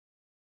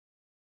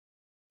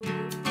Just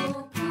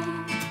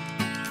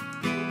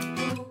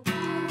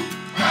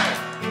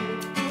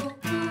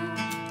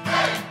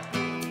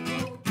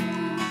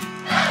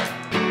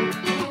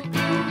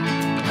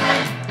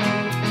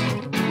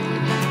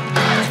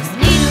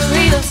need a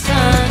Rio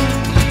Song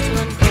to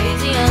run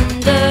crazy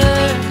under,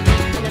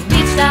 and the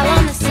beach style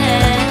on the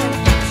sand,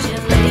 she'll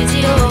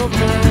lazy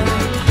over.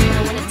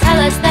 Don't wanna tell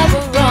us that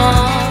we're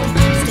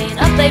wrong, staying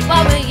up late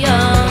while we're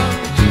young.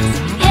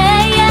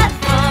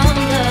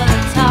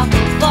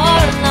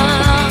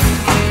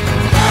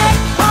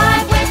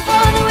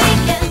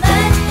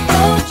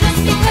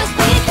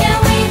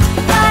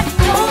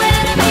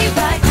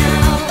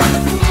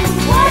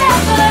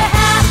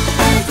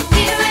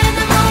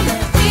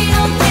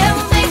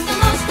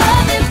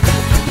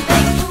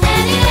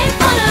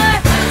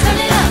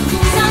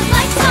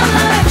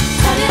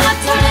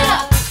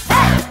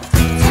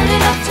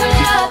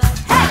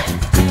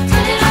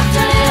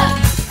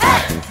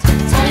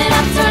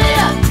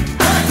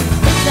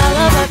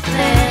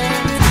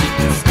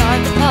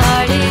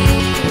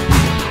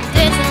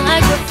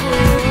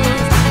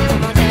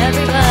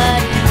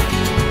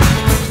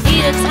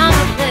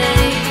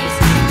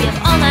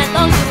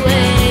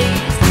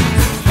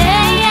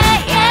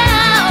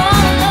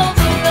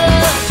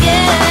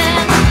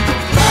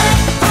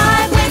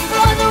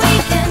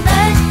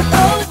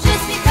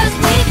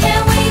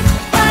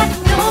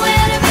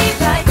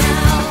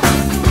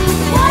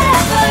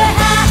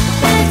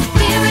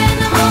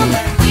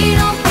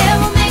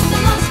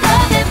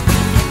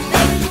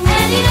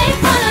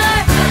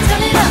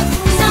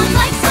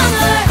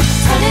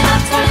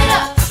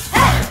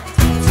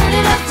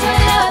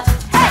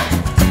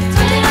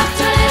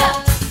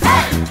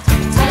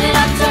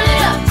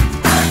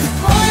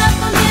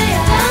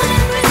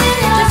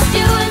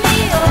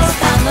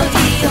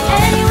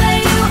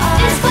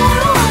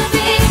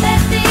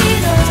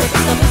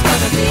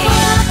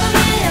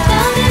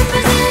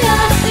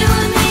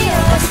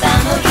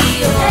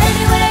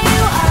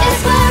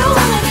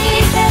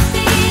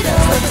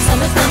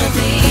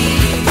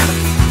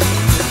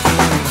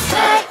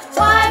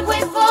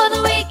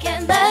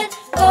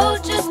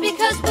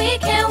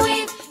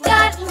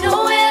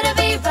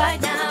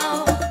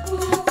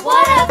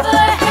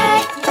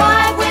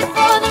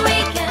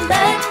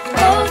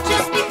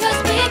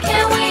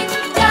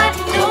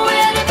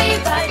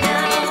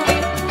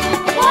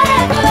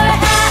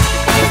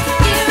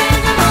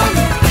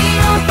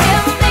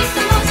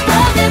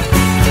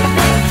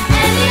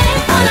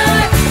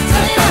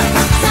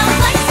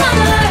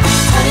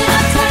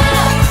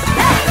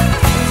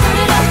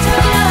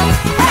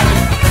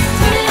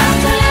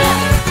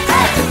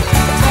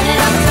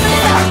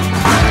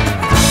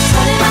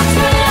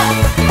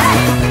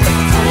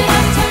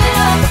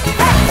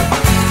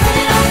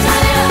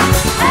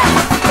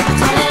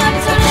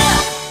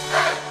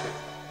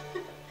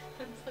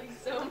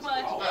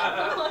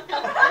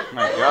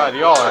 My God,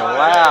 y'all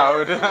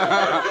are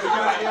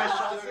loud.